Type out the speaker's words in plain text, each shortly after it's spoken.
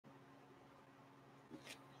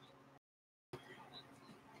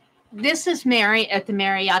This is Mary at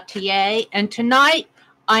TheMeriAtelier, and tonight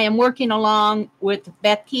I am working along with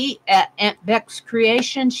Becky at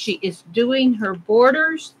AuntBecscreations. She is doing her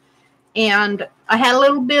borders, and I had a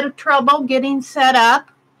little bit of trouble getting set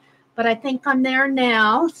up, but I think I'm there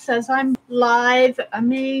now. It says I'm live. I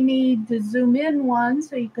may need to zoom in one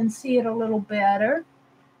so you can see it a little better.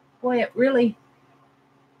 Boy, it really,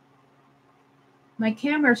 my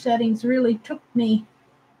camera settings really took me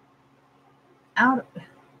out of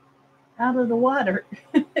the water.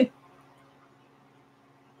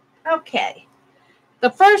 Okay.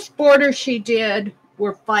 The first border she did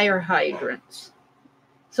were fire hydrants.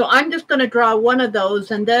 So I'm just going to draw one of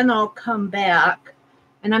those and then I'll come back.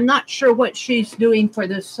 And I'm not sure what she's doing for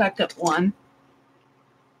the second one.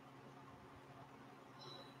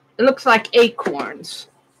 It looks like acorns.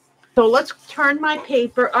 So let's turn my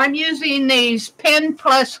paper. I'm using these Pen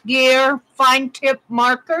Plus Gear fine tip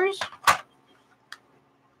markers.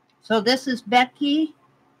 So this is Becky,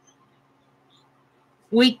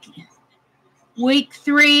 week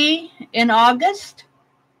 3 in August.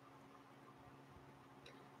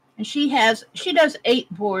 And she does 8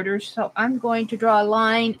 borders, so I'm going to draw a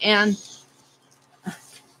line, and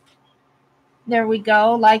there we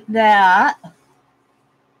go, like that.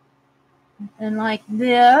 And like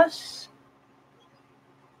this.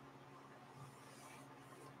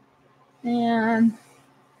 And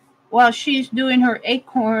while she's doing her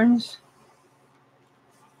acorns,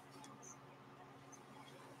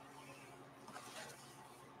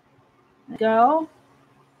 go.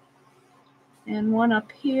 And one up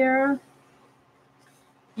here.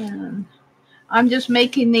 And I'm just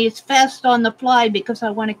making these fast on the fly because I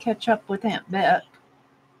want to catch up with Aunt Beck.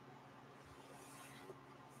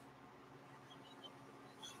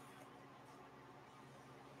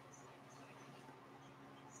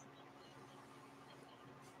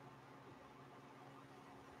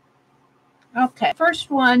 Okay,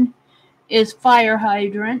 first one is fire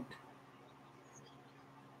hydrant.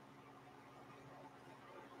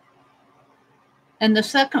 And the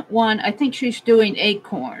second one, I think she's doing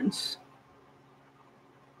acorns.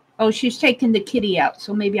 Oh, she's taking the kitty out,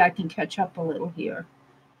 so maybe I can catch up a little here.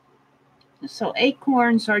 So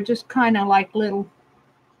acorns are just kind of like little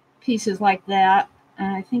pieces like that.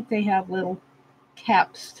 And I think they have little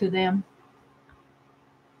caps to them.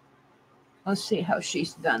 Let's see how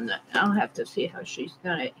she's done that. I'll have to see how she's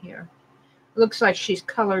done it here. Looks like she's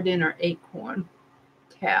colored in her acorn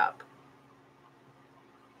cap.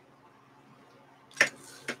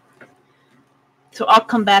 So I'll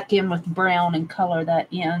come back in with brown and color that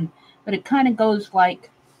in. But it kind of goes like,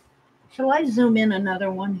 shall I zoom in another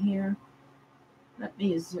one here? Let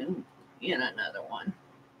me zoom in another one.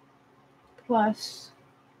 Plus.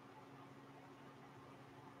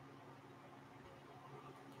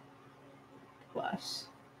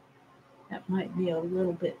 That might be a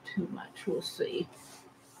little bit too much. We'll see.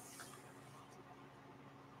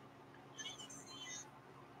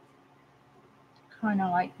 Kind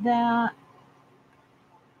of like that.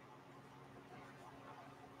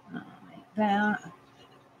 Like that.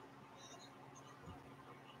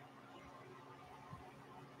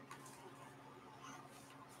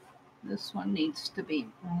 This one needs to be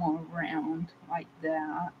more round, like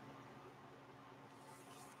that.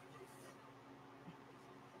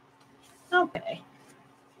 Okay,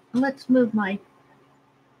 let's move my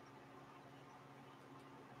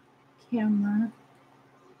camera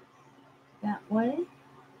that way.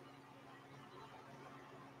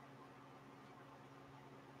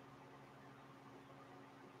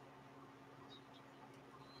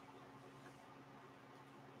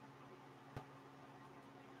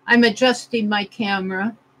 I'm adjusting my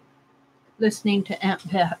camera, listening to Aunt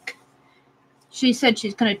Beck. She said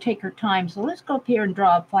she's going to take her time, so let's go up here and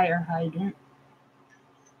draw a fire hydrant.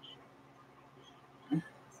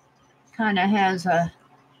 Kind of has a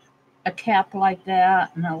cap like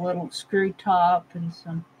that and a little screw top and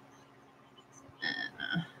some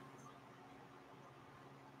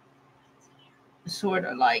sort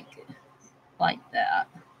of like that.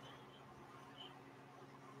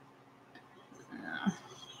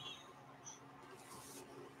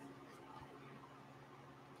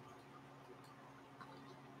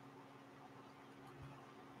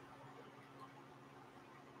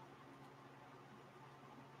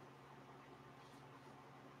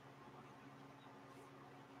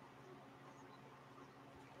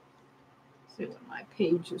 See what my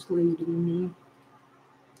page is leading me.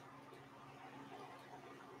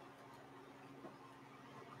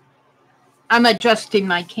 I'm adjusting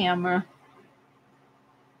my camera.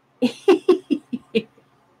 If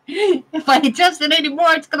I adjust it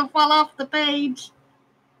anymore, it's going to fall off the page.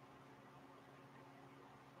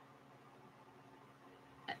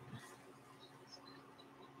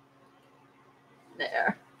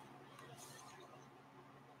 There.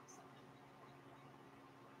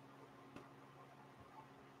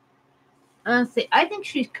 Let's see. I think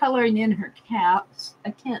she's coloring in her caps.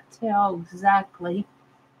 I can't tell exactly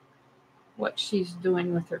what she's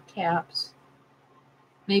doing with her caps.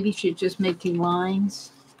 Maybe she's just making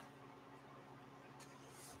lines.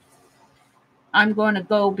 I'm going to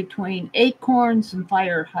go between acorns and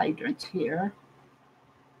fire hydrants here.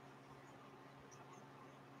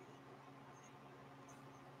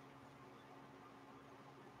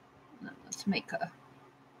 Let's make a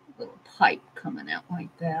little pipe coming out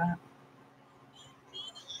like that.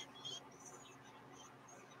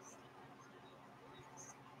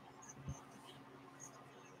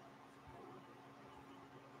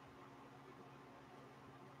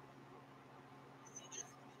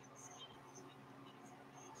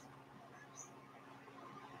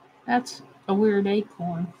 That's a weird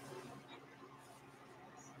acorn.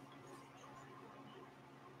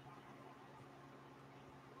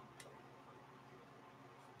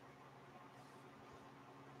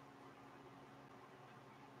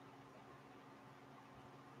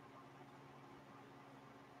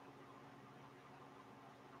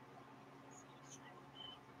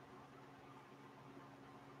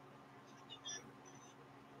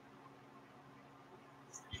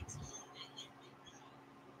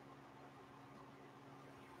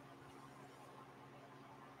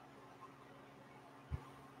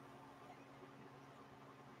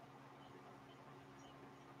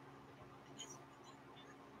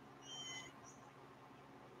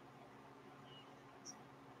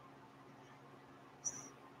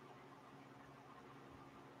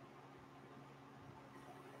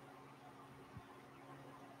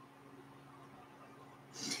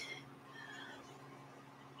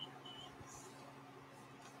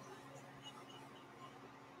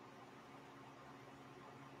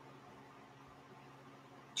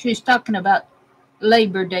 She's talking about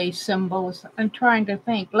Labor Day symbols. I'm trying to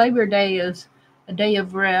think. Labor Day is a day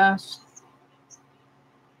of rest.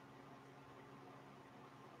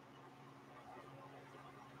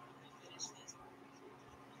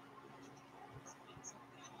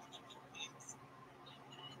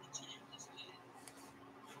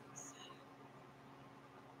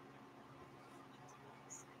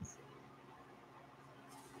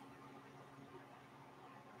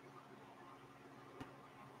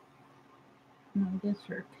 I guess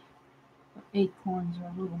her acorns are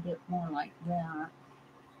a little bit more like that.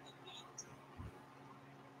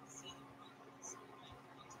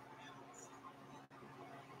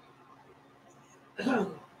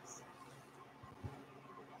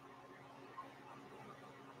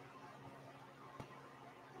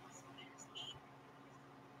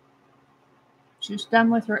 She's done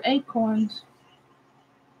with her acorns.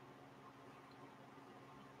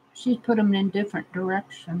 She's put them in different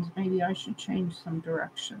directions. Maybe I should change some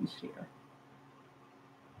directions here.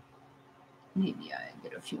 Maybe I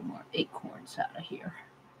get a few more acorns out of here.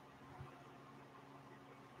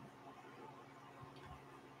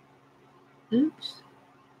 Oops.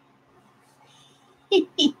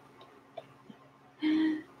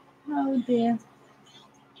 Oh dear.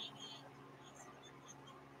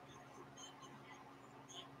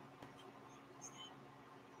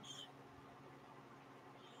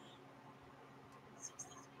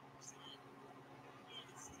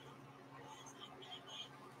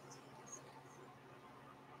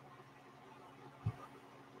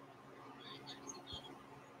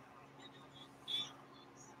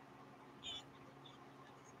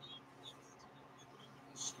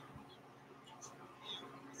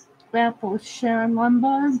 Apple Sharon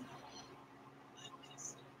Lombard.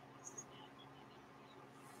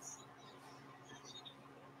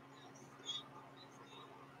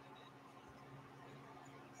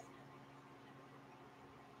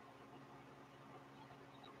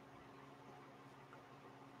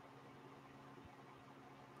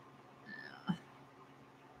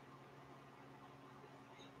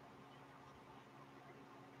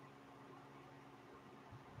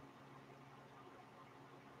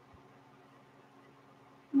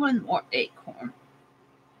 One more acorn.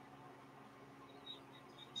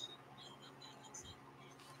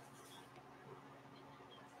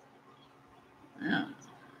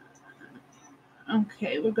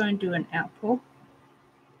 Okay, we're going to do an apple.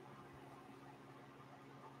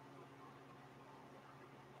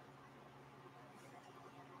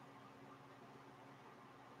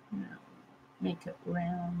 Make it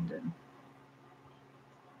round and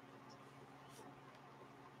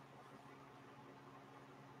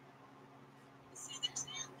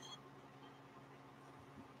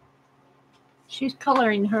she's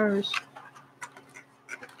coloring hers.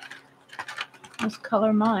 Let's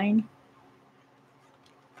color mine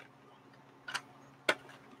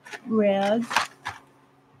red.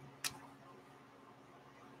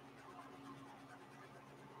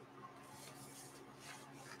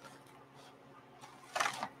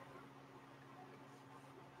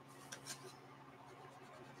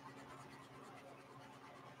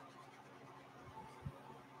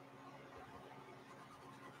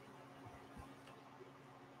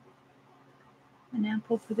 An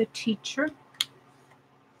apple for the teacher.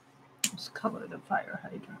 Let's color the fire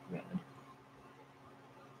hydrant red.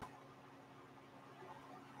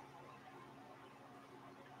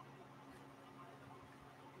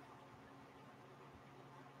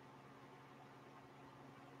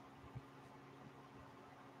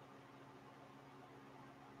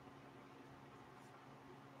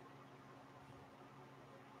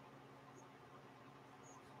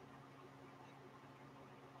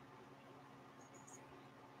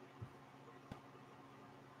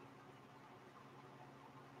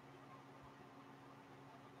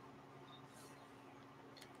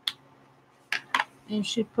 And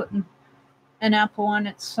she's putting an apple on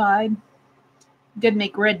its side. Did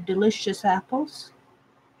make red delicious apples.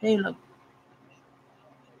 They look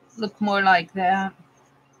more like that.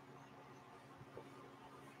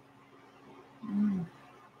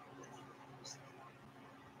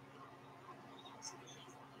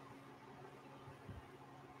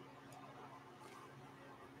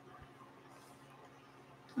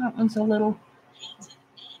 That one's a little.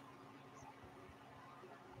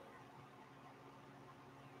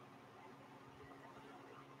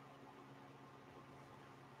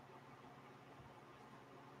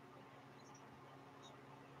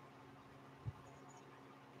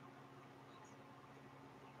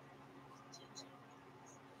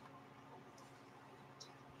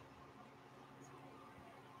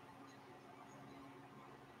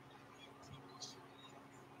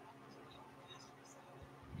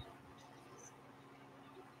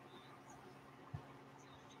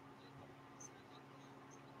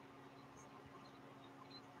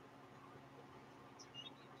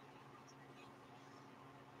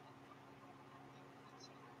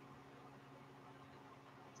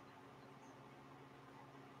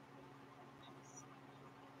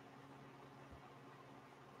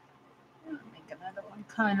 Make another one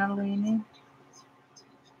kind of leaning.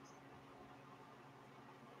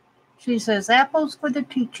 She says apples for the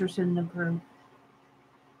teachers in the group.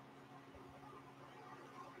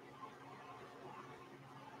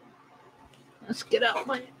 Let's get out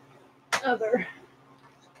my other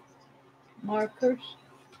markers.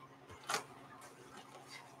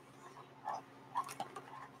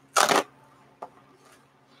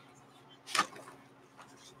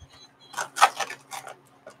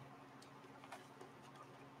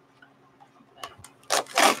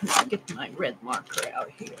 Let's get my red marker out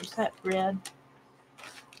here. Is that red?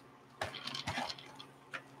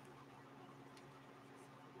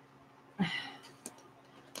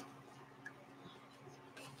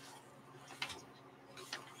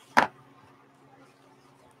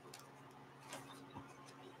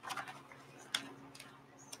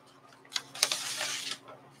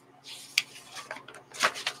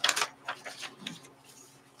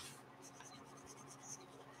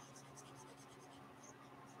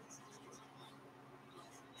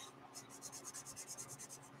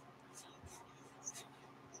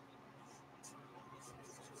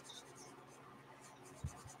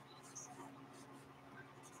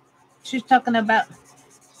 She's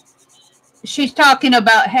talking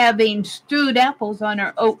about having stewed apples on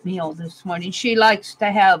her oatmeal this morning. She likes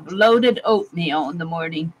to have loaded oatmeal in the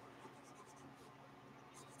morning.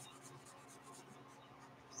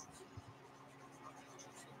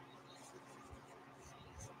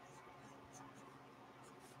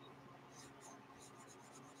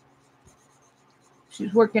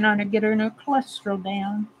 She's working on getting her cholesterol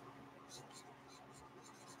down.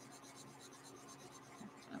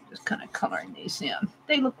 I'm just kind of coloring these in.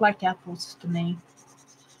 They look like apples to me.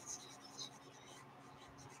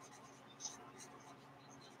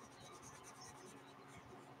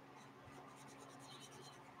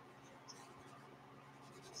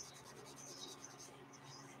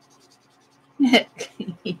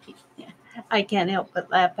 I can't help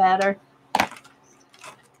but laugh at her.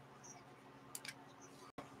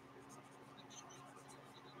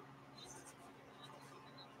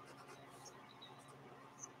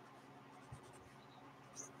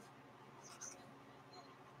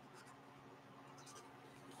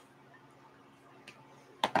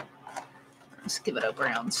 Let's give it a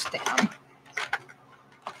brown stem.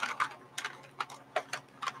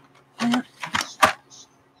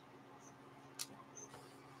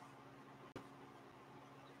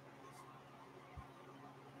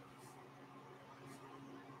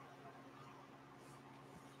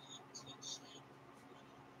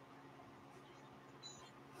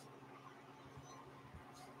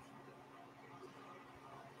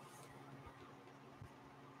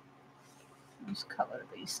 Let's color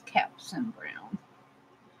these caps in brown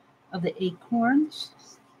of the acorns.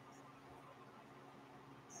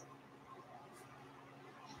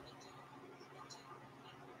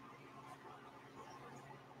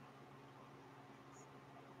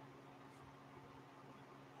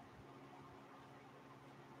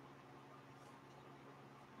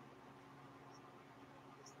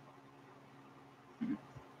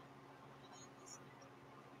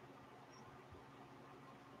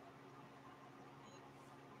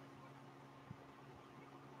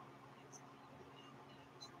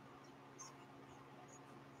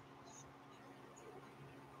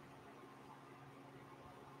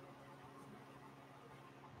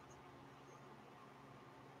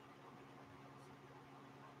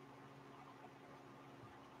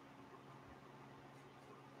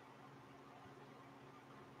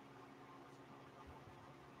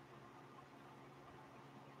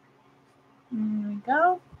 There we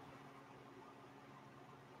go.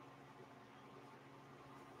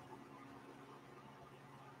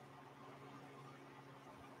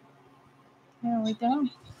 There we go.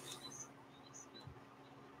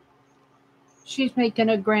 She's making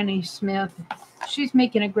a Granny Smith. She's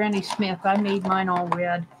making a Granny Smith. I made mine all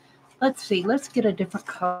red. Let's see. Let's get a different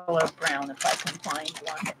color brown if I can find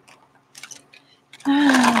one.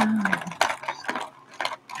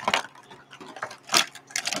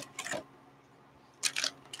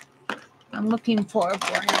 I'm looking for a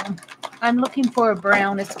brown. I'm looking for a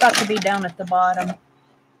brown. It's got to be down at the bottom.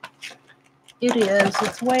 It is.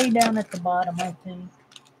 It's way down at the bottom, I think.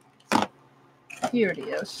 Here it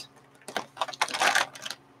is.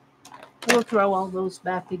 We'll throw all those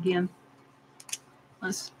back again.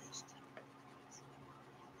 Let's.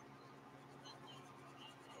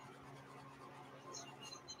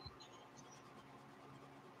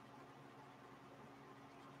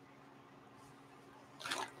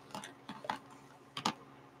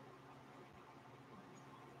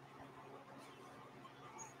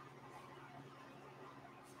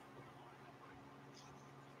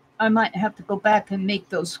 I might have to go back and make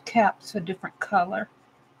those caps a different color.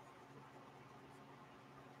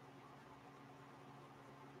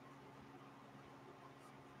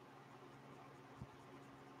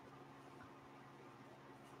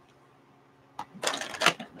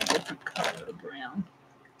 A different color of brown.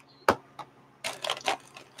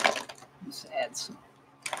 Let's add some.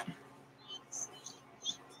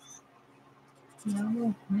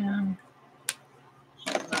 No. I'm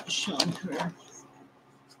not showing her.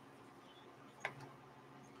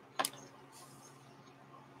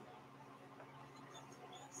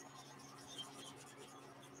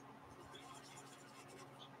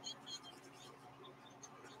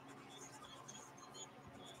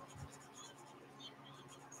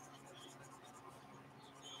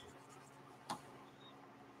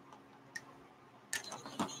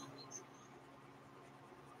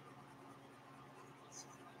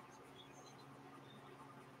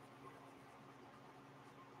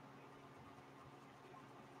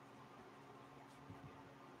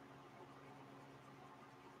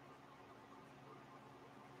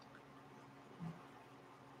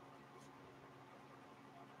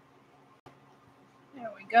 There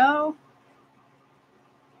we go.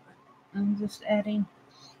 I'm just adding.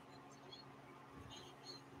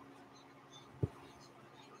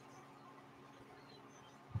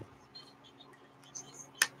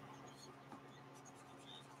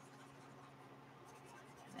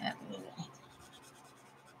 That little.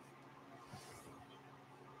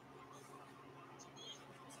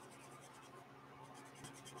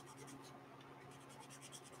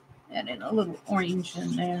 Adding a little orange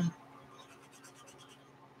in there.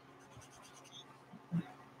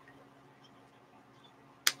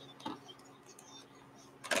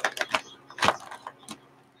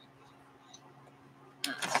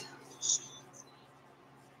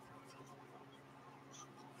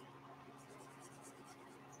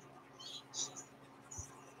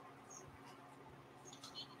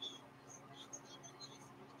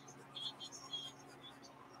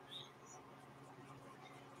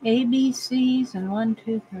 ABCs and 1,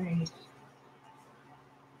 2, 3.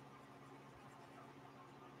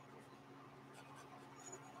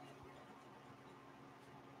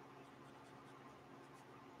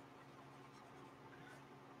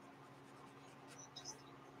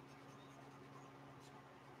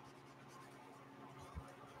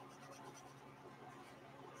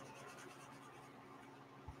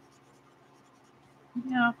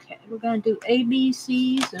 Okay, we're going to do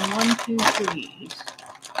ABCs and 1, 2, 3s.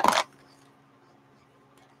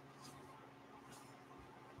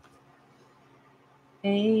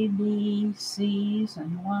 ABCs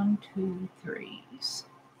and 1, 2, 3s.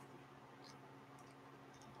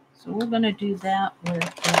 So we're going to do that with,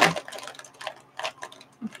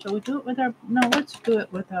 shall we do it with our, no, let's do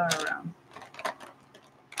it with our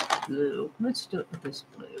blue. Let's do it with this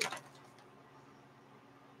blue.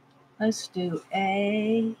 Let's do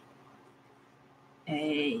A,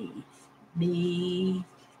 B,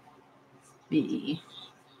 B,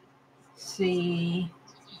 C,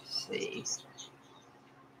 C.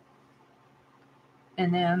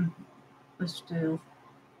 And then let's do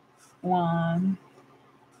 1,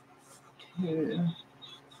 2,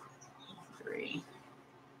 3.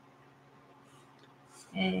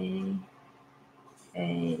 A,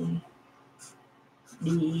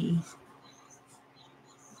 B,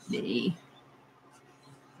 B,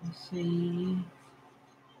 C,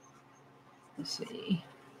 C.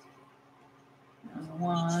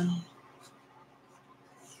 1,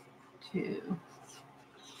 2,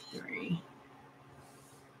 3.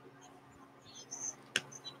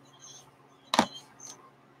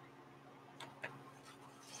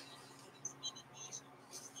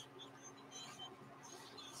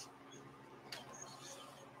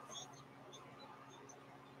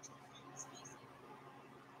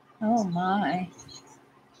 Oh my.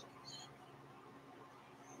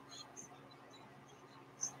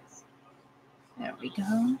 There we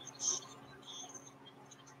go.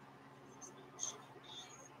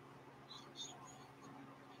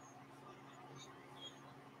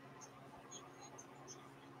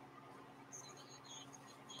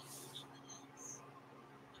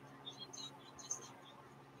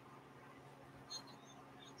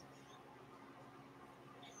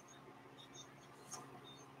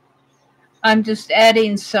 I'm just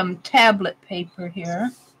adding some tablet paper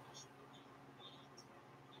here.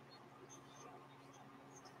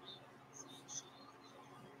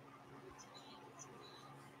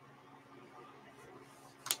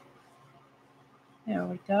 There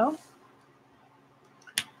we go.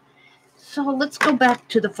 So let's go back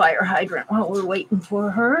to the fire hydrant while we're waiting for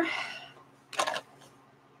her.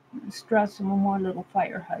 Let's draw some more little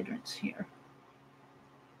fire hydrants here.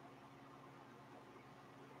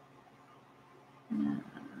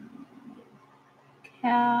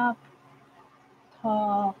 Cap,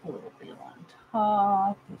 top, a little bit on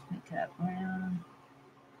top. Let's make that round.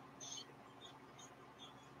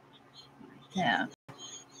 Like that.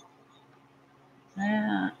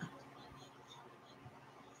 That.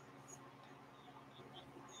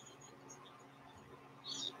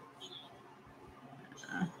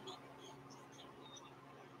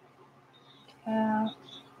 Cap.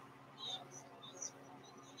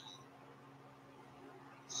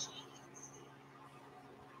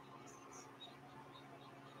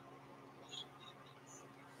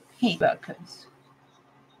 Paint buckets.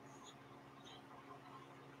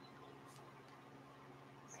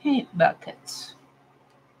 Paint buckets.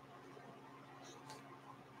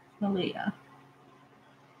 Malia.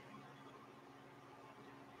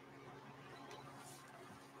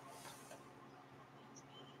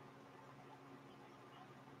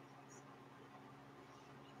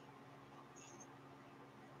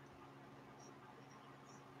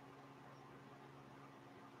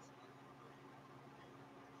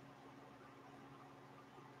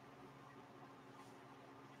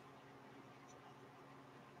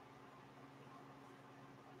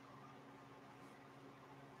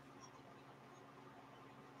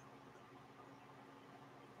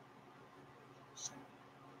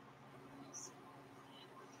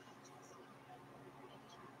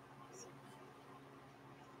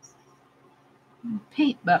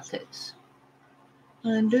 Paint buckets.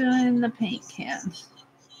 I'm doing the paint cans.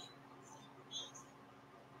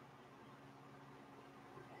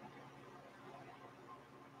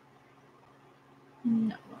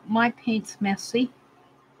 No, my paint's messy.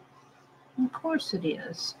 Of course it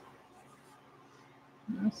is.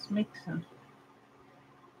 Let's make some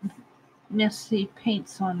messy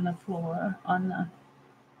paints on the floor, on the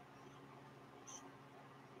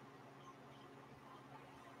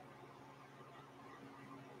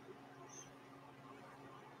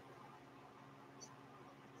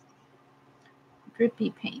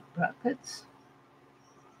drippy paint buckets.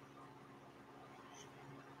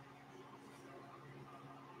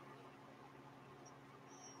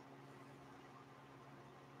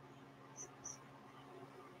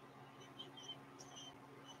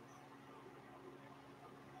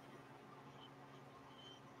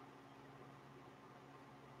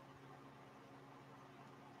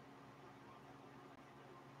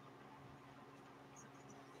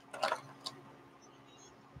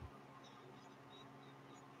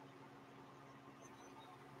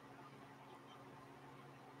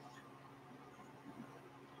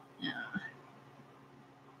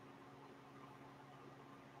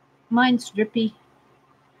 Mine's drippy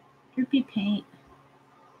paint.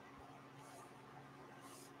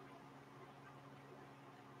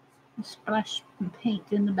 Splash some paint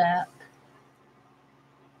in the back.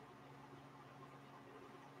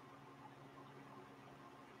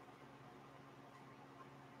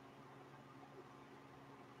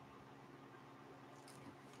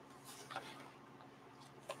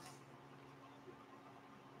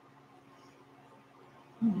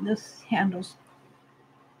 This handle's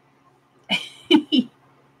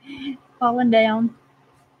falling down.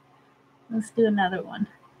 Let's do another one.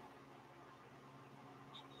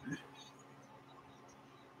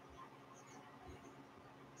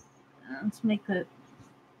 Let's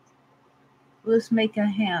make a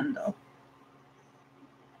handle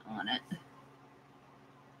on it.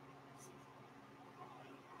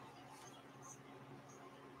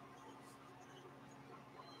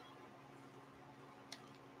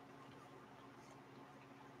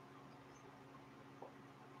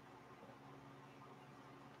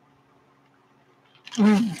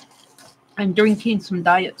 I'm drinking some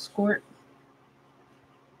Diet Squirt.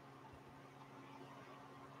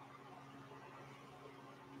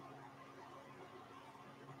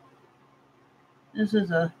 This is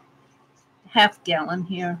a half gallon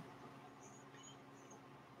here.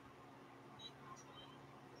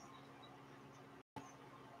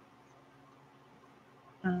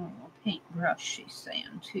 Oh, a paintbrush, she's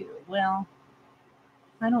saying too. Well,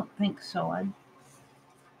 I don't think so.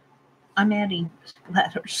 I'm adding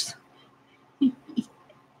splatters.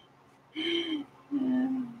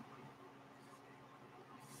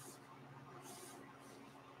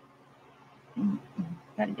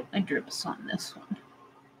 Gotta get my drips on this one.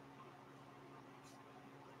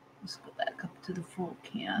 Let's go back up to the full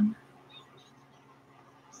can.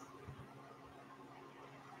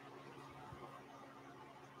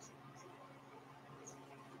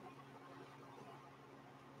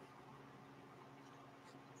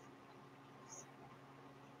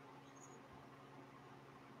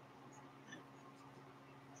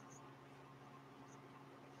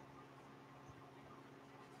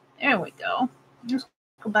 There we go. Just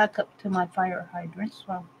go back up to my fire hydrant.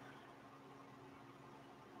 So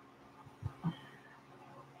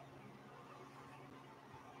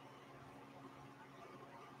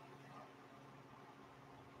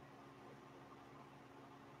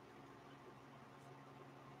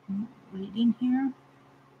waiting here.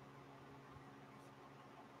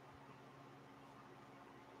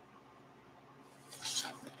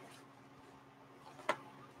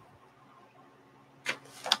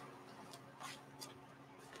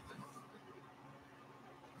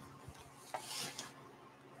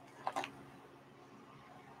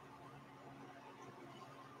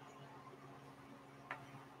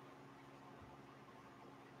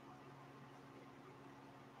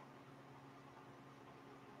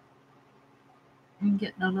 I'm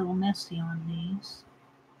getting a little messy on these.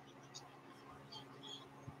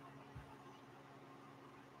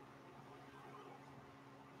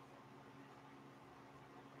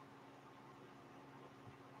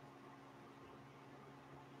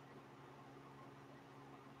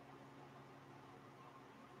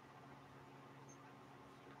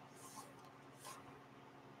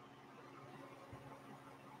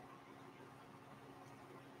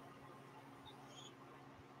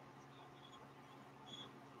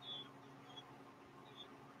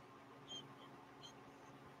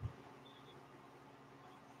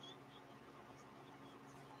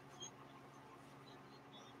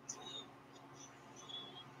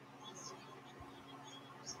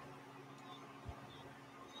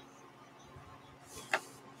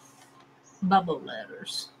 Bubble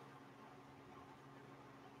letters.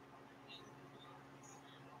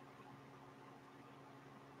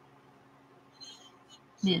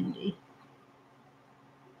 Mindy.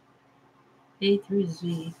 A through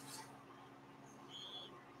Z.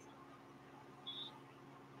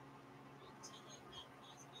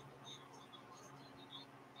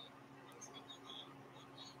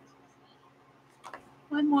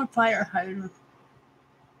 One more fire hydrant.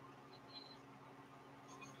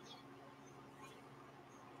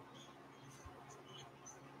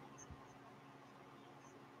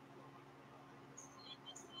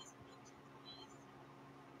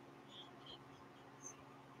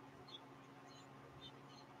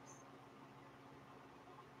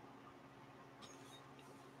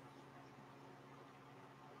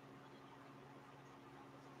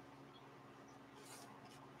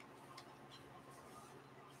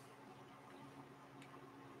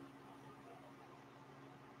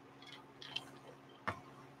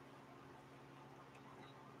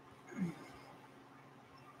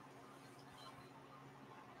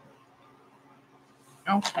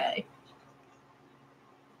 Okay.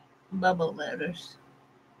 Bubble letters.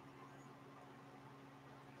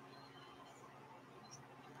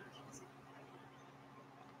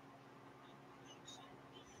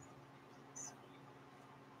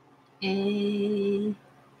 A,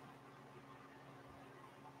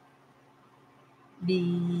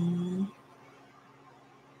 B,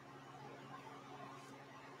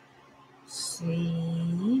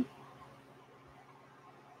 C,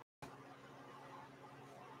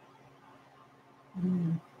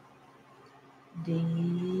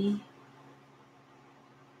 D,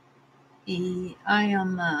 E. I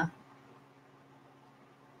am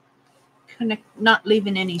not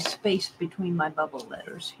leaving any space between my bubble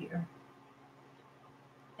letters here.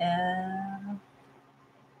 F,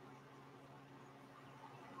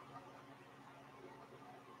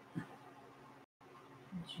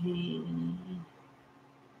 G,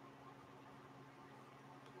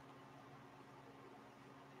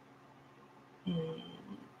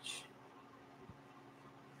 H,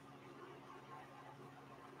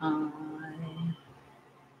 I,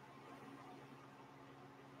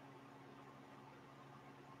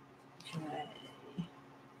 J.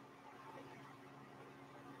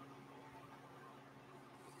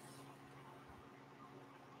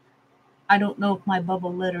 I don't know if my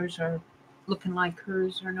bubble letters are looking like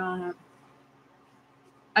hers or not.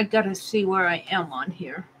 I gotta see where I am on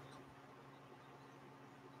here.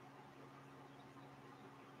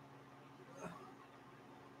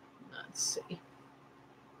 Let's see.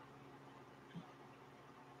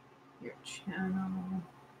 Your channel,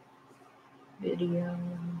 video,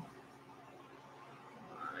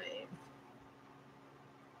 live.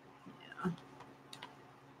 Yeah.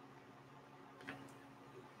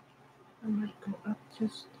 I might go up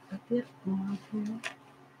just a bit more here.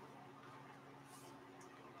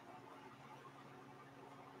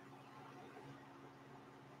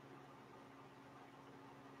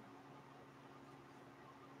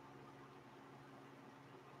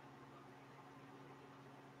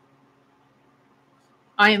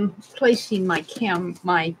 I am placing my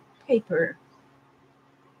paper.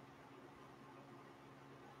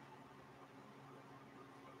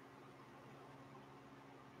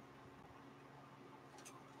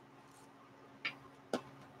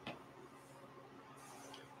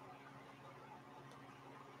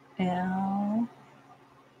 L,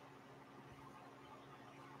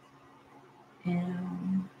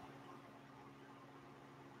 M.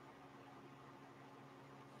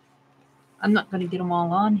 I'm not going to get them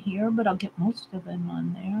all on here, but I'll get most of them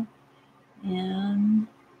on there. N,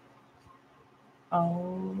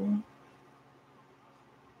 O,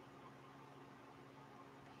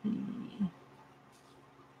 P.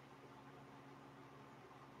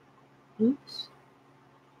 Oops.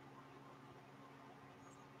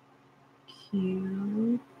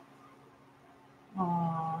 Q,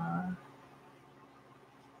 R.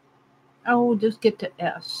 Oh, just get to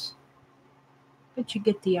S. But you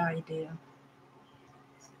get the idea.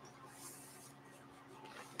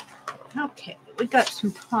 Okay, we got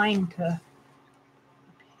some time to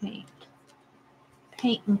paint.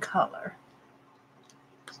 Paint and color.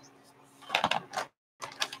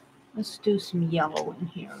 Let's do some yellow in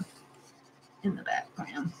here in the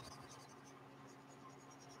background.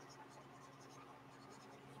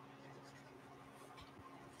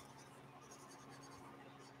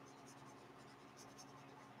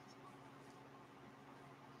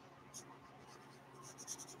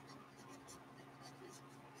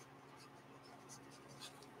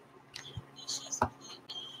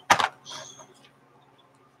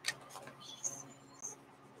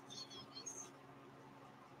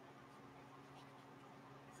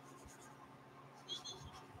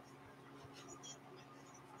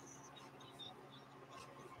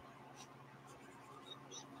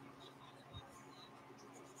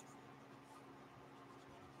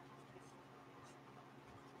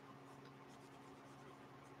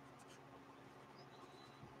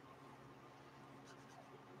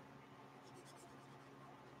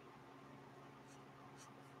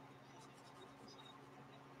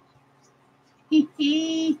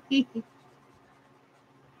 I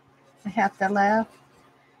have to laugh.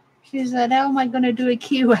 She said, how am I going to do a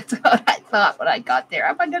Q? That's what I thought when I got there.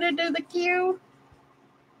 Am I going to do the Q?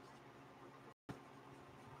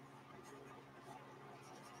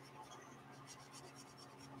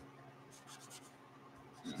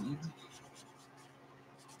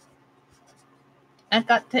 I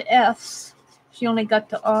got to S. She only got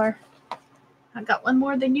to R. I got one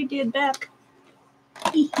more than you did, Beck.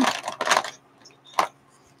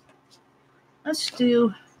 Let's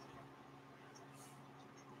do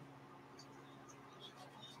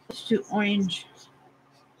orange.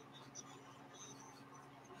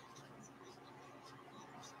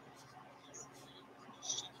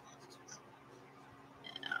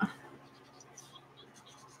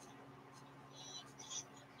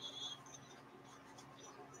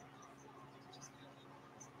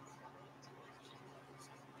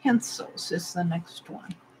 Pencils is the next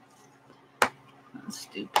one. Let's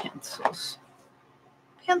do pencils.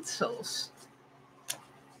 Pencils.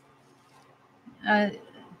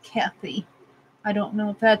 Kathy. I don't know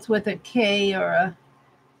if that's with a K or a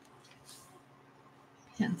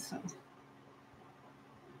pencil.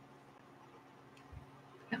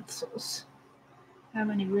 Pencils. Have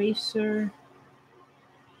an eraser.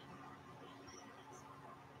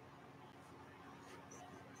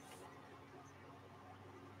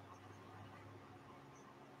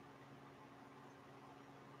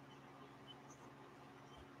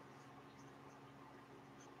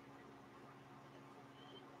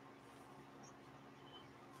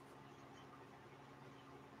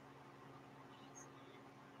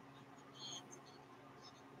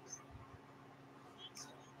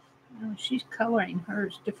 Oh, she's coloring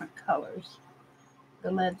hers different colors. The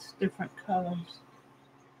lead's different colors.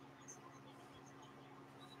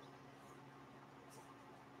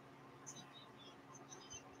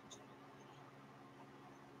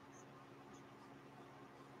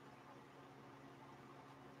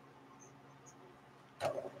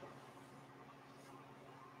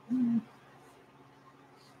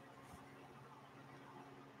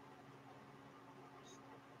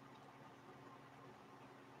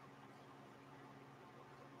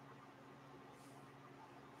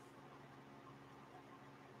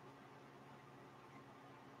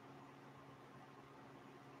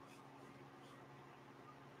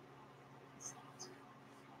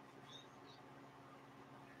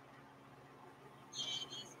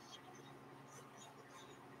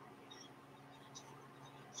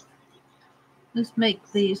 Let's make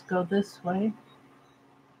these go this way.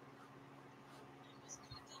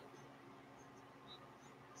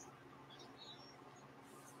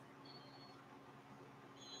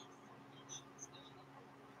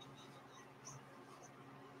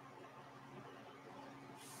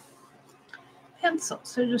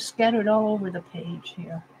 Pencils, they're just scattered all over the page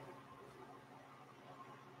here.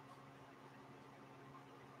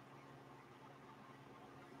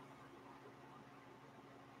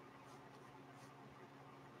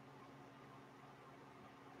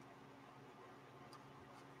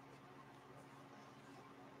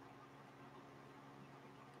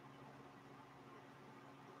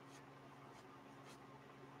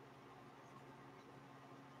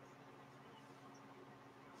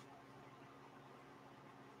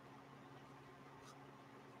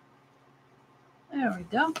 There we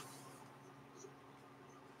go.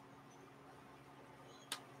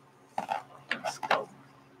 Let's go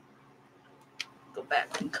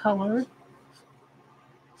back and color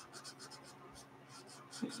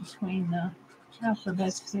between the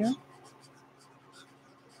alphabets here.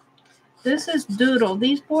 This is doodle.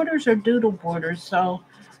 These borders are doodle borders, so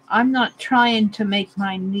I'm not trying to make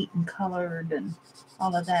mine neat and colored and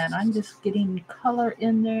all of that. I'm just getting color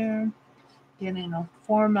in there, getting a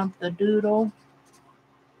form of the doodle.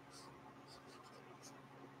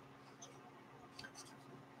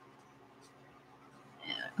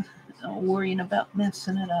 Not worrying about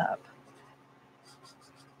messing it up.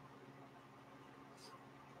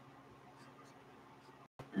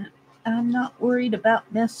 I'm not worried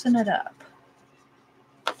about messing it up.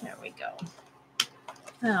 There we go.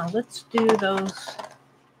 Now let's do those.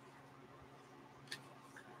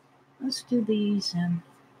 Let's do these and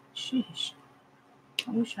sheesh.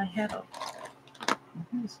 I wish I had a.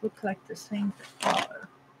 These look like the same color.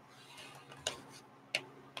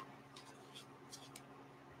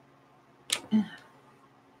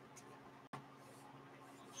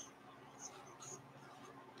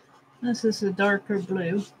 This is a darker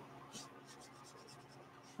blue.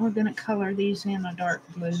 We're going to color these in a dark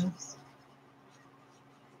blue.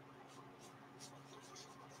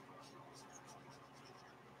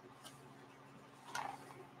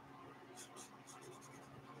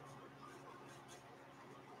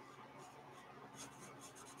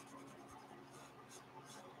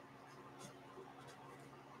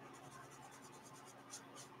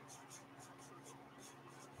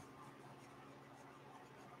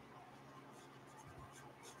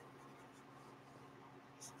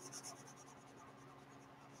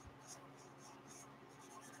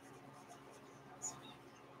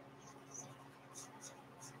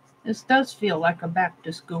 This does feel like a back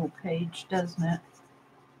to school page, doesn't it?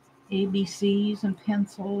 ABCs and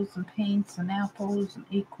pencils and paints and apples and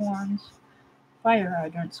acorns. Fire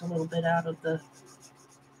hydrants a little bit out of the.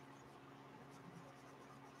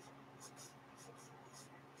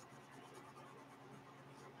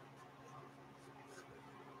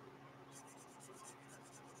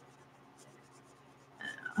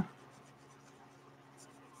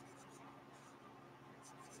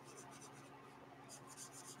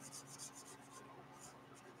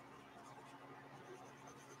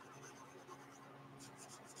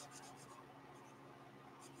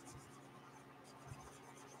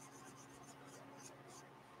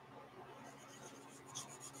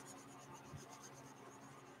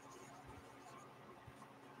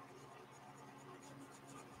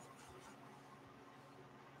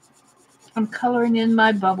 I'm coloring in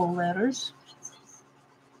my bubble letters.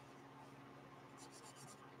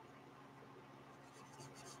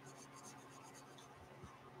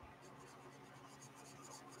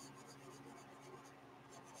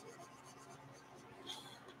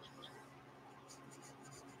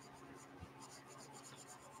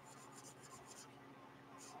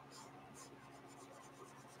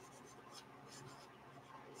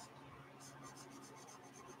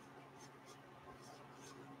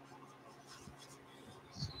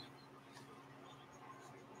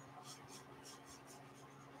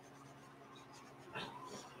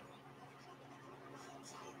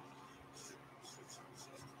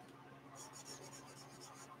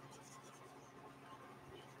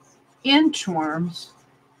 Inchworms.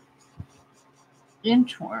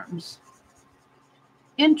 Inchworms.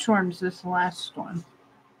 Inchworms is the last one.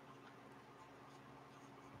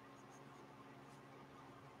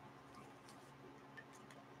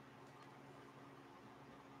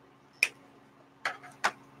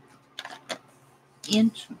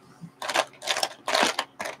 Inchworm.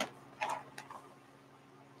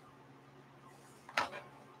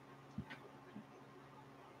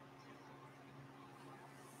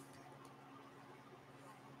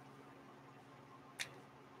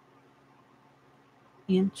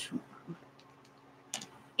 Inchworm.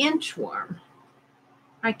 Inchworm.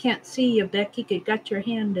 I can't see you, Becky. You got your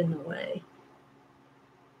hand in the way.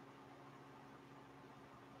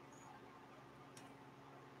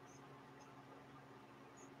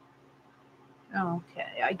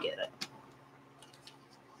 Okay, I get it.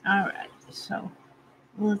 All right, so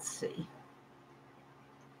let's see.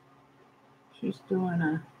 She's doing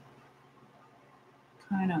a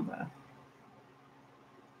kind of a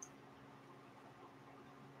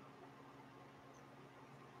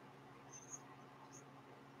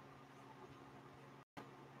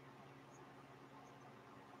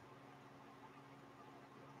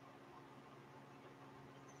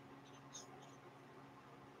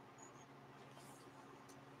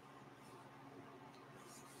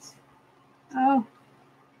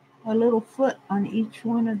a little foot on each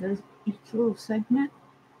one of those, each little segment.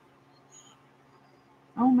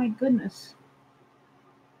 Oh my goodness.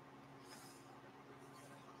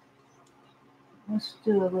 Let's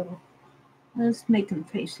do a little, let's make them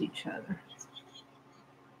face each other.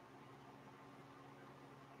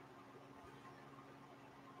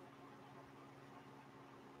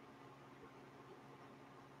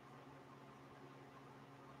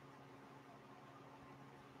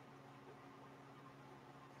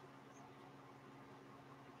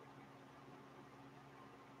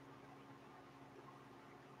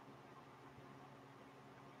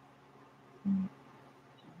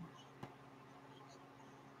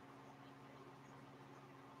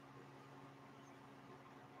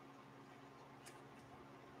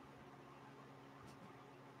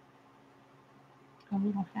 A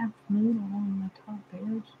little half moon along the top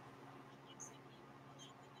edge.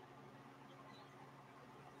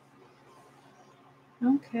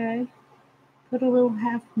 Okay. Put a little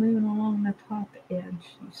half moon along the top edge,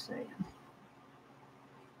 she's saying.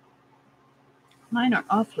 Mine are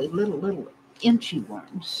awfully little inchy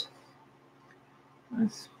worms.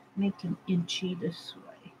 Let's make them inchy this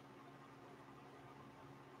way.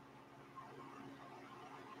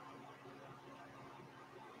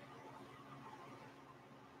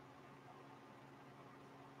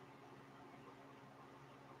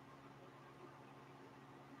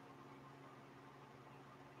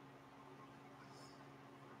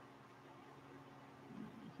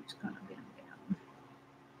 He's gonna bend down.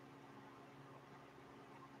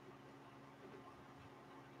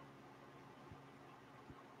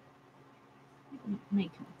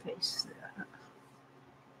 Make him face that.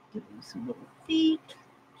 Give him some little feet,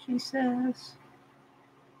 she says.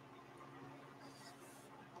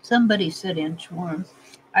 Somebody said inchworm.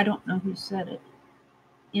 I don't know who said it.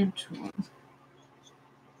 Inchworm.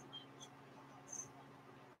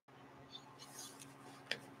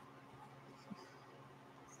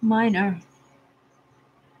 Mine are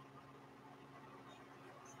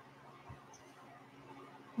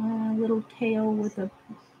a little tail with a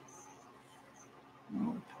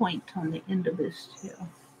little point on the end of his tail.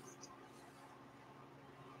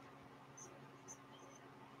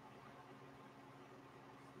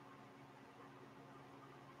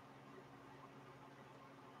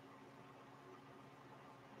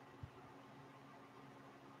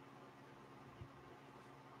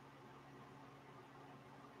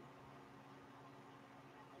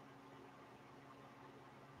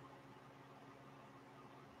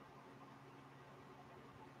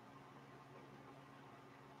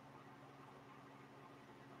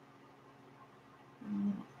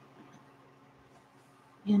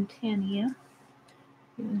 antennae.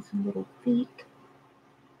 Here's some little feet.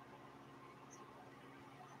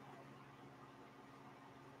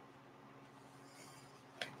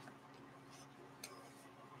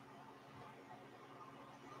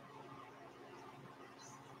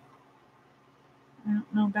 I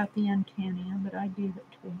don't know about the antennae, but I gave it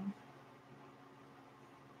to him.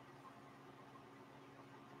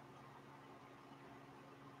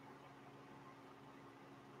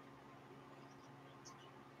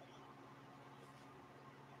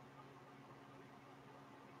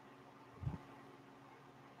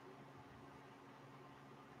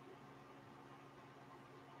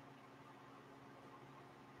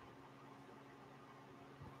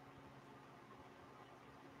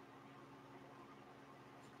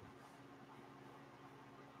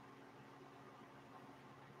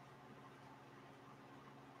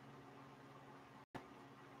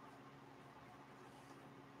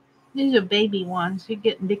 These are baby ones. They're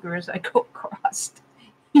getting bigger as I go across.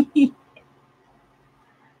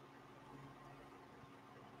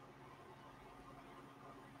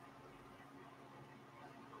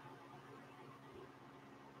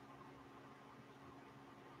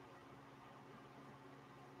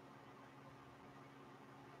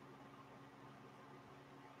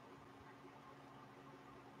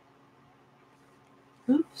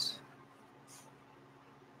 Oops.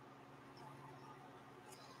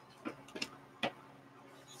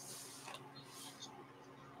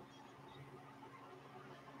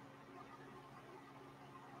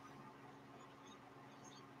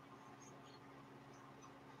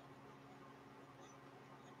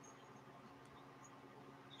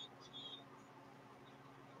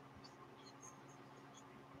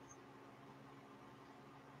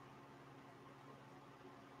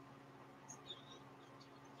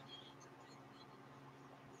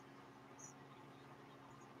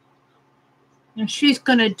 And she's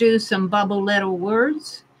going to do some bubble letter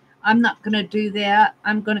words. I'm not going to do that.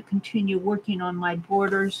 I'm going to continue working on my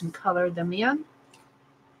borders and color them in.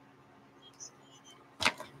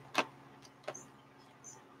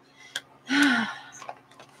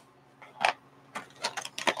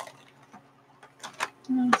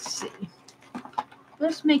 Let's see.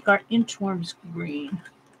 Let's make our inchworms green.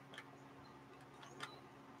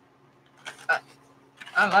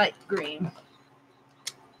 I like green.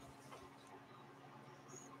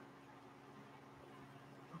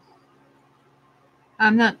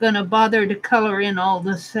 I'm not going to bother to color in all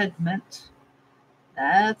the segments.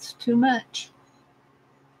 That's too much.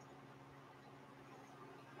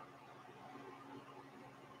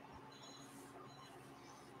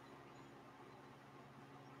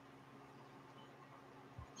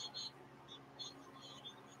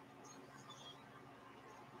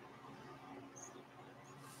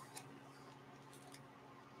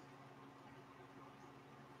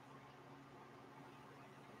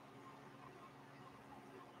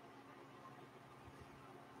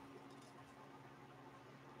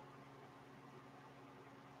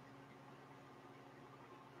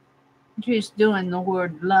 She's doing the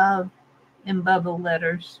word love in bubble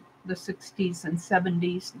letters, the 60s and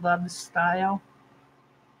 70s love style.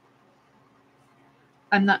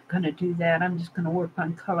 I'm not going to do that. I'm just going to work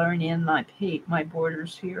on coloring in my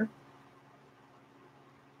borders here.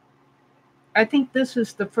 I think this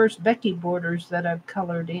is the first Becky borders that I've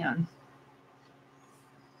colored in.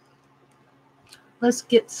 Let's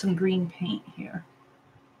get some green paint here.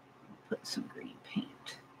 Put some green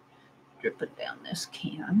paint. Drip it down this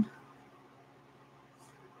can.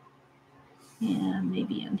 And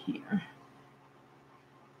maybe in here.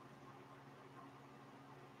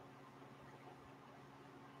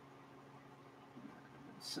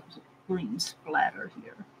 Some green splatter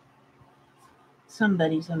here.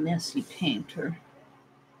 Somebody's a messy painter.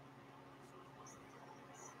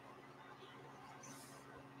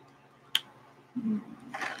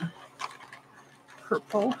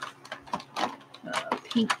 Purple.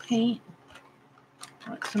 Pink paint.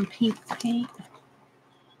 Want some pink paint.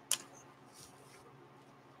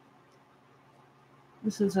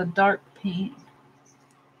 This is a dark paint.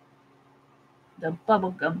 The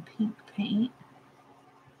bubblegum pink paint.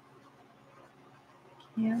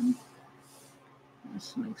 Yeah.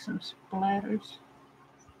 Let's make some splatters.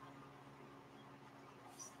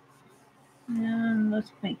 And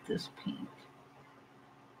let's make this pink.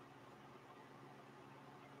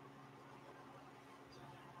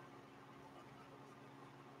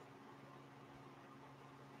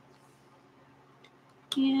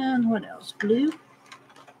 And what else? Blue.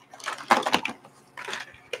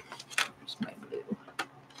 Where's my blue?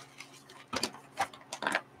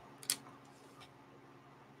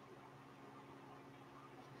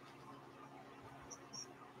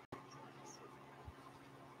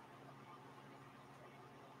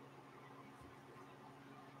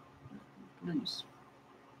 loose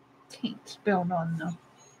paint spilled on the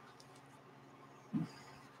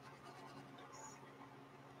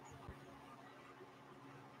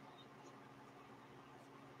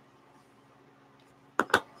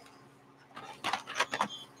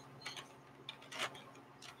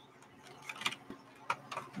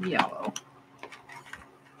yellow.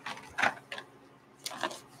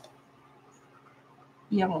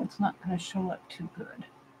 Yellow's not going to show up too good.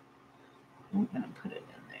 I'm going to put it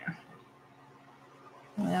in there.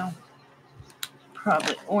 Well,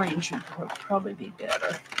 probably orange would probably be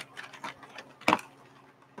better.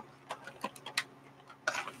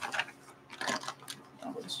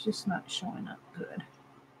 Oh, it's just not showing up good.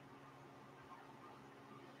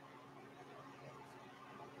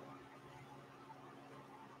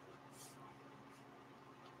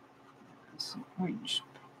 Some orange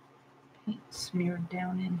paint smeared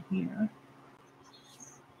down in here.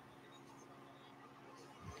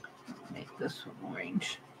 Make this one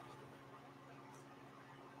orange.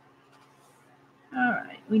 All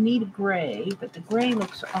right, we need a gray, but the gray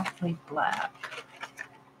looks awfully black.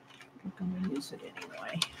 I'm going to use it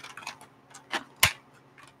anyway.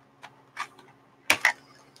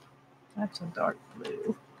 That's a dark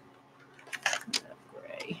blue. That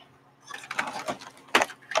gray.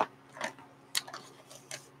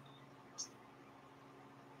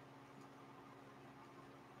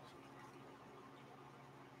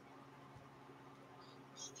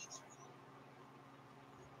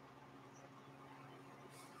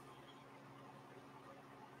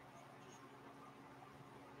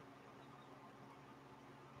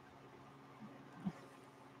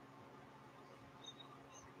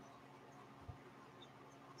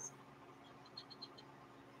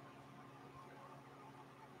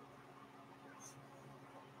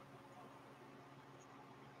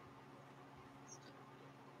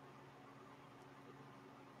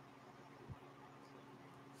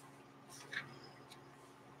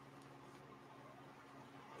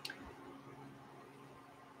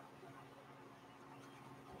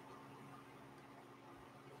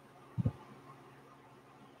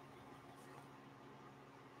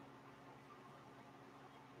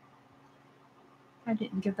 I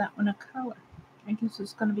didn't give that one a color. I guess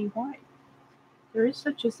it's going to be white. There is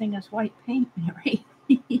such a thing as white paint, Mary.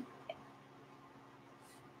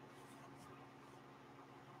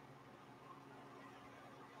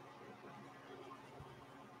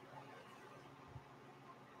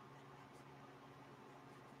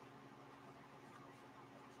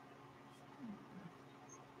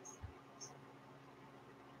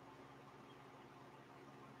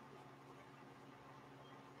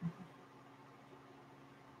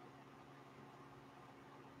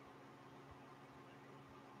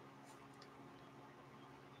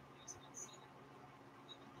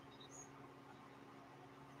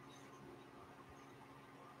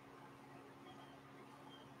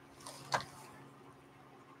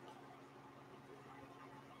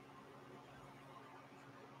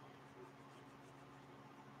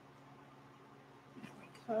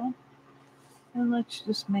 So, and let's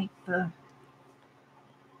just make the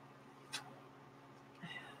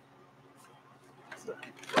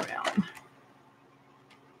brown.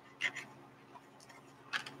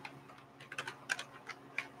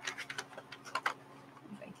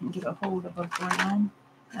 If I can get a hold of a brown.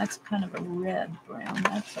 That's kind of a red brown.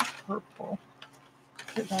 That's a purple.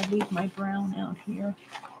 Because I leave my brown out here.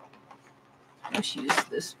 Let's use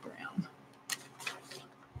this brown.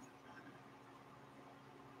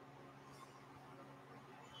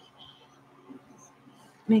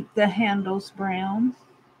 Make the handles brown.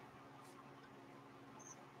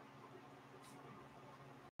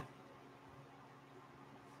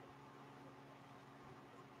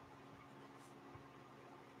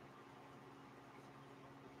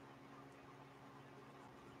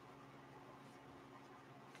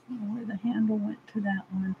 Where the handle went to that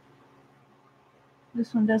one.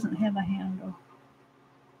 This one doesn't have a handle.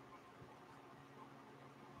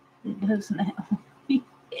 It does now.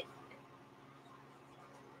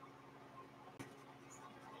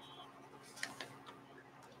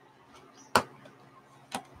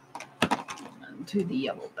 To the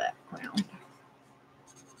yellow background.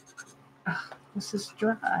 Ugh, this is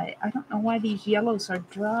dry. I don't know why these yellows are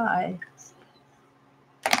dry.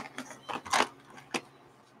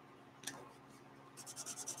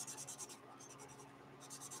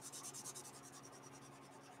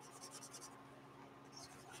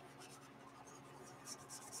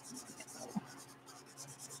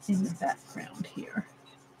 In the background here.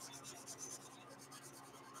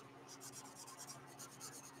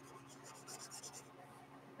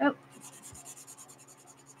 Oh.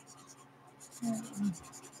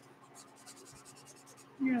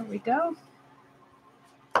 There we go.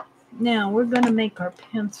 Now we're going to make our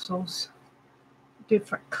pencils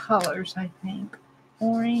different colors, I think.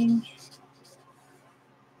 Orange.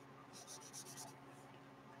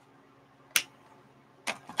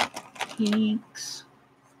 Pinks.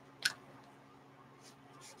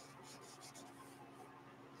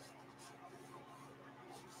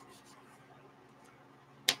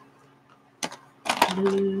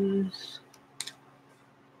 Blues.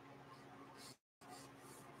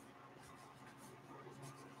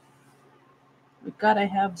 We've got to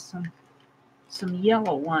have some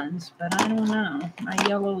yellow ones, but I don't know. My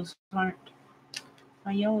yellows aren't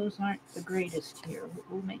the greatest here.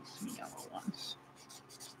 We'll make some yellow ones.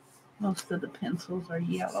 Most of the pencils are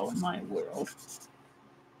yellow in my world.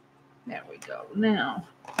 There we go. Now,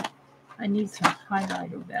 I need some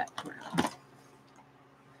highlighter background.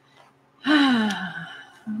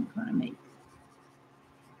 I'm going to make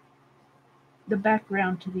the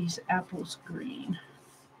background to these apples green.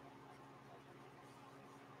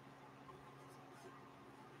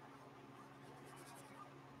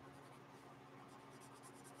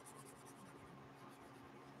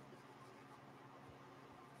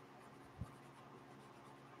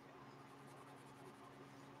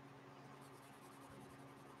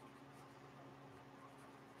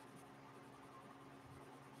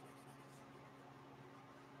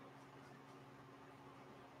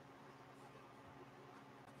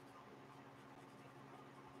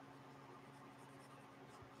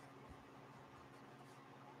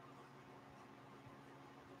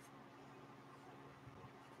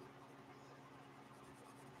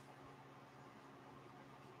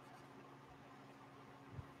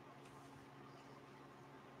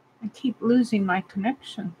 I keep losing my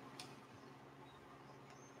connection.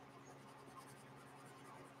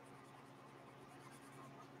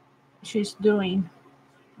 She's doing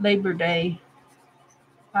Labor Day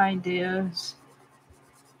ideas.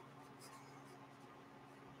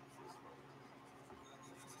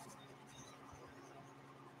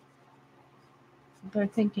 They're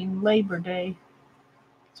thinking Labor Day.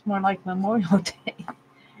 It's more like Memorial Day.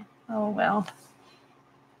 Oh, well.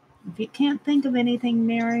 If you can't think of anything,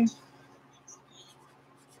 Mary.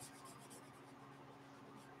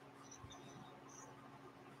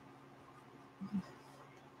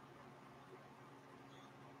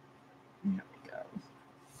 There we go.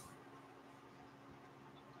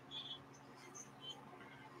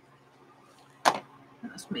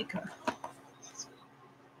 Let's make a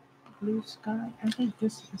blue sky. I think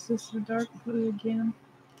is this the dark blue again?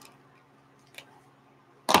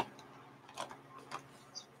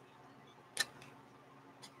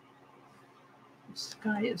 The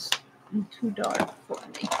sky is too dark for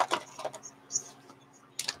me.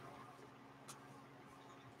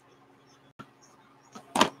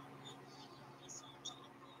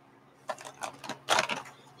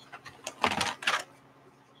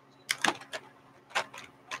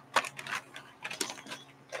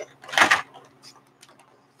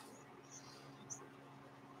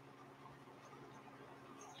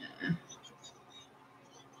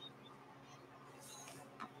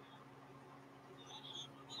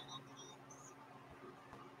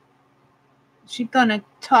 She's going to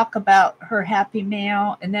talk about her Happy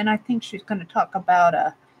Mail, and then I think she's going to talk about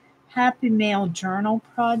a Happy Mail journal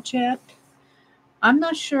project. I'm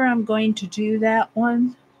not sure I'm going to do that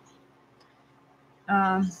one.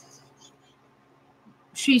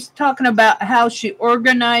 She's talking about how she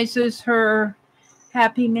organizes her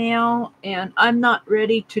Happy Mail, and I'm not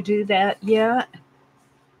ready to do that yet.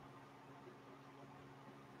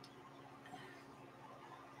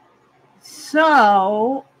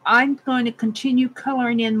 So I'm going to continue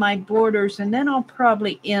coloring in my borders, and then I'll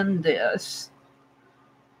probably end this.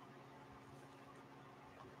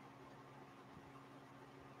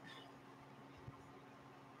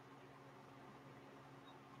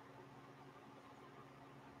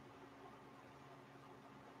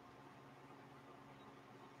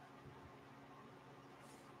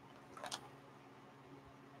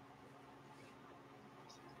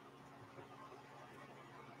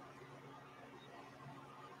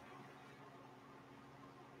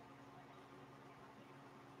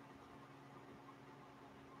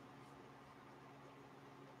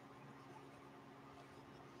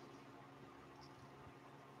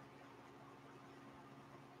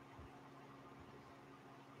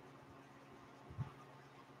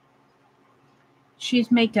 She's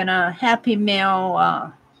making a Happy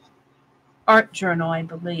Mail art journal, I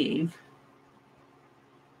believe.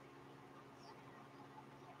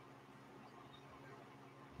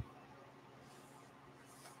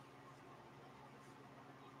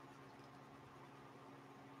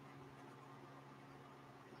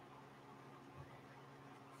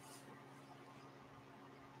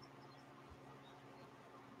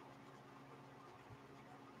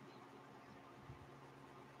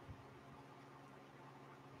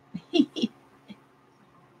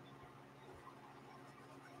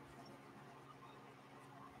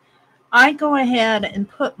 I go ahead and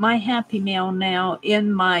put my Happy Mail now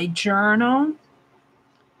in my journal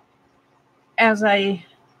as I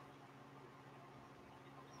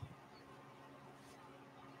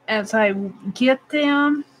get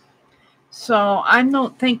them. So I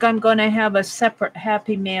don't think I'm going to have a separate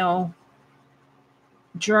Happy Mail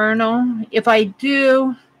journal. If I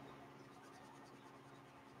do,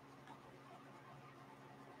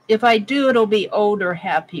 it'll be older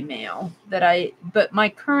Happy Mail but my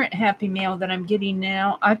current Happy Mail that I'm getting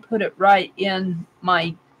now, I put it right in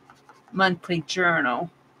my monthly journal.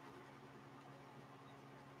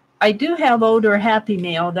 I do have older Happy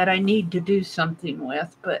Mail that I need to do something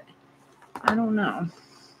with, but I don't know.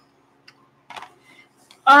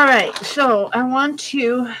 All right, so I want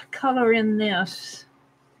to color in this.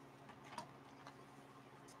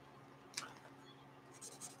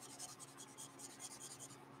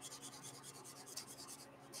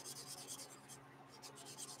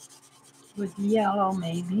 With yellow,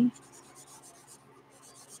 maybe.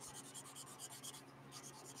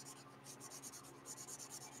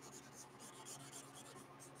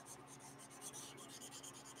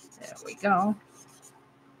 There we go.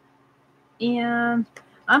 And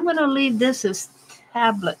I'm going to leave this as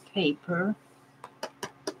tablet paper.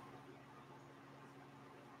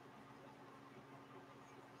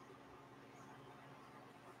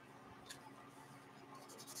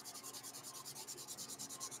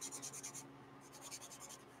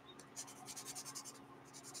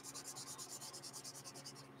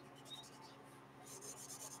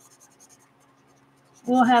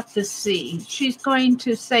 We'll have to see. She's going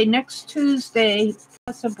to say next Tuesday,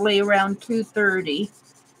 possibly around 2:30.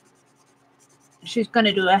 She's going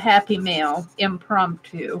to do a Happy Mail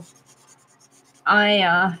impromptu.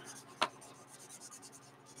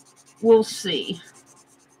 We'll see.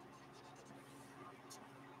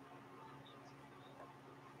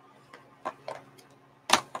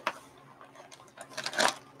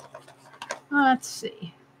 Let's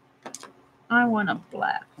see. I want a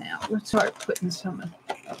black now. Let's start putting some of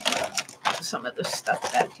the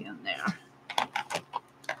stuff back in there.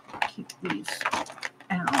 Keep these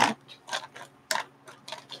out.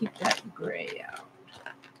 Keep that gray out.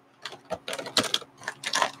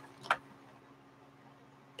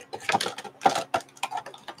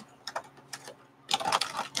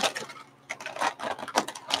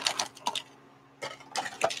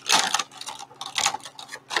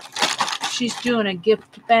 She's doing a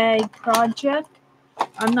gift bag project.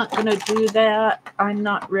 I'm not going to do that. I'm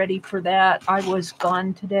not ready for that. I was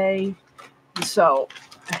gone today, so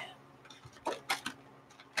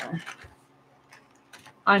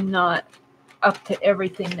I'm not up to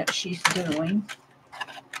everything that she's doing.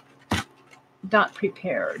 Not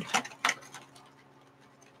prepared.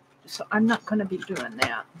 So I'm not going to be doing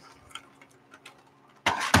that.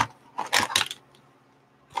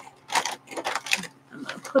 I'm going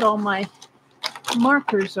to put all my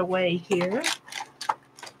markers away here.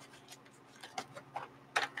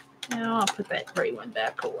 Now I'll put that gray one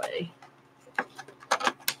back away.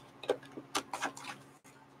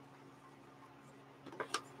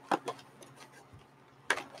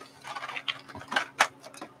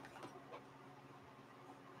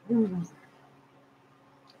 Of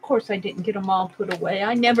course, I didn't get them all put away.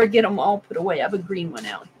 I never get them all put away. I have a green one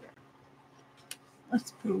out here.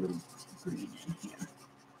 Let's put a little green in here.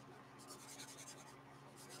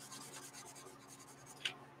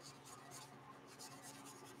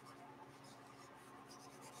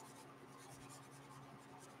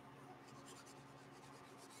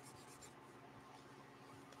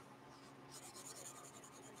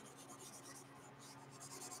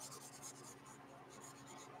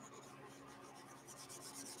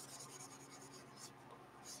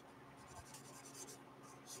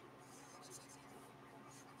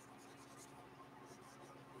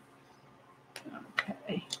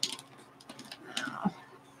 Okay. Now,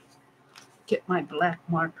 get my black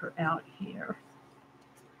marker out here.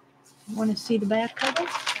 Want to see the back of it?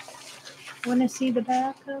 Want to see the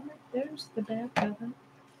back of it? There's the back of it.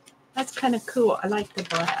 That's kind of cool. I like the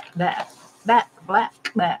black, that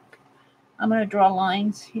black back. I'm going to draw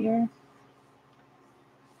lines here.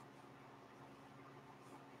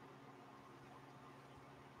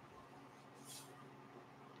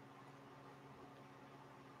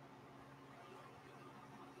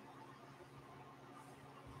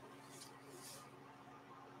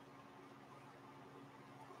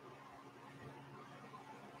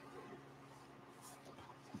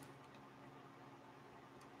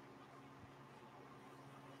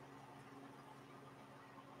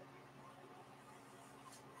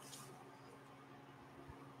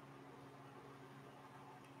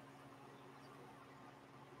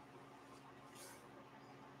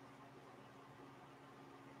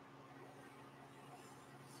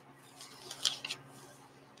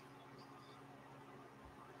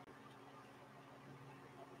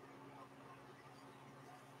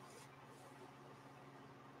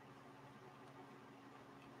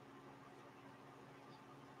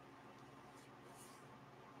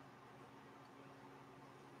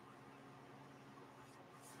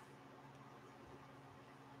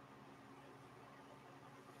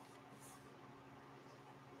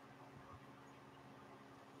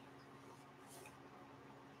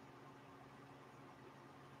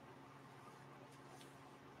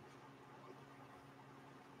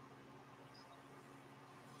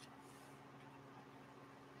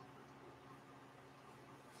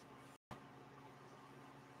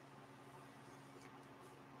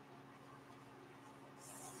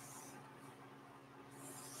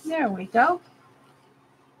 There we go.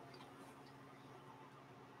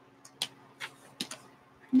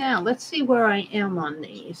 Now, let's see where I am on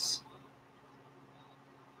these.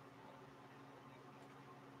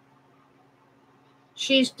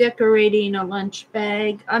 She's decorating a lunch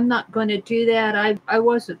bag. I'm not going to do that. I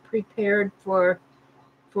wasn't prepared for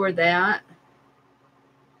that.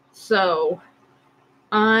 So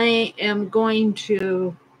I am going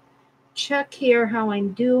to check here how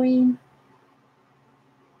I'm doing.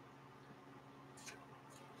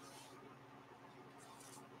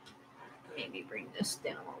 Maybe bring this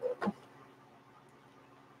down a little.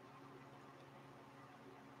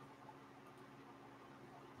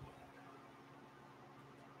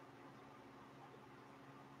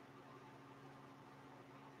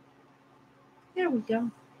 There we go.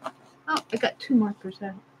 Oh, I got 2 markers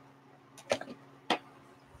out.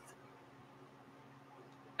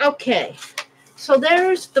 Okay, so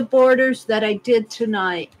there's the borders that I did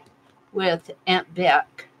tonight with Aunt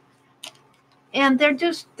Beck. And they're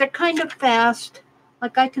kind of fast.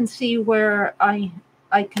 Like I can see where I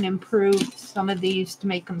can improve some of these to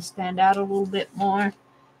make them stand out a little bit more.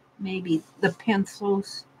 Maybe the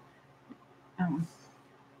pencils.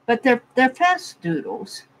 But they're fast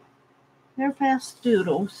doodles. They're fast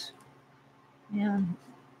doodles. And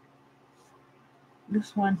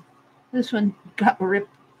this one got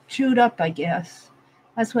chewed up, I guess.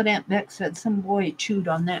 That's what Aunt Beck said. Some boy chewed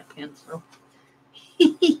on that pencil.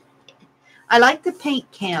 I like the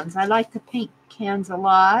paint cans. I like the paint cans a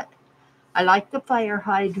lot. I like the fire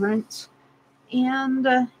hydrants. And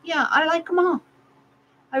yeah, I like them all.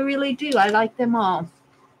 I really do. I like them all.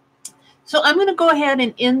 So I'm going to go ahead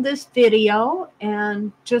and end this video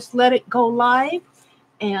and just let it go live.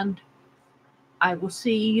 And I will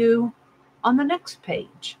see you on the next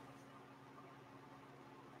page.